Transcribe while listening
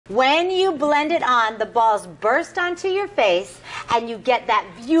When you blend it on, the balls burst onto your face, and you get that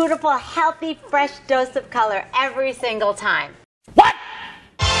beautiful, healthy, fresh dose of color every single time. What?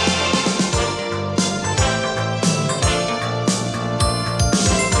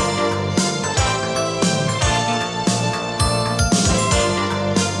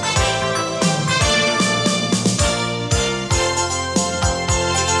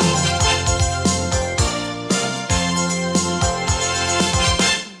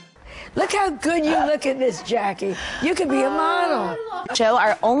 Look how good you look in this, Jackie. You could be a model. Show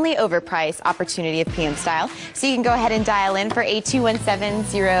our only overpriced opportunity of PM style. So you can go ahead and dial in for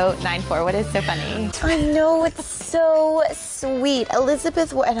 8217094. What is so funny? I know, it's so sweet.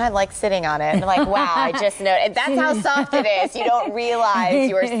 Elizabeth, and I like sitting on it. And I'm like, wow, I just know. That's how soft it is. You don't realize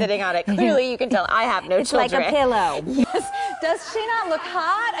you are sitting on it. Clearly, you can tell I have no children. It's like a pillow. Yes. Does she not look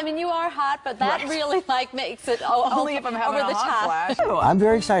hot? I mean, you are hot, but that really like makes it only if I'm having over a the hot top. flash. I'm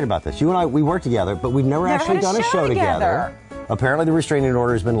very excited about this. You and I, we work together, but we've never actually done a show together. Apparently the restraining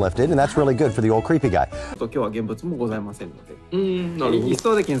order has been lifted, and that's really good for the old creepy guy. 今日は現物もございませんので、インス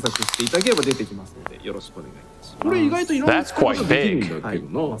トアで検索していただければ出てきますので、よろしくお願いいたします。これ意外といろんな使い方できるんだけ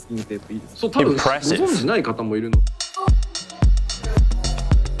どな。マスキングテープいいです。そう、多分ご存知ない方もいるの。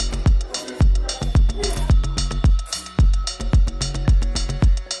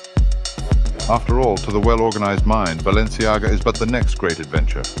After all, to the well-organized mind, Balenciaga is but the next great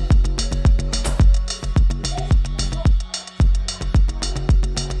adventure.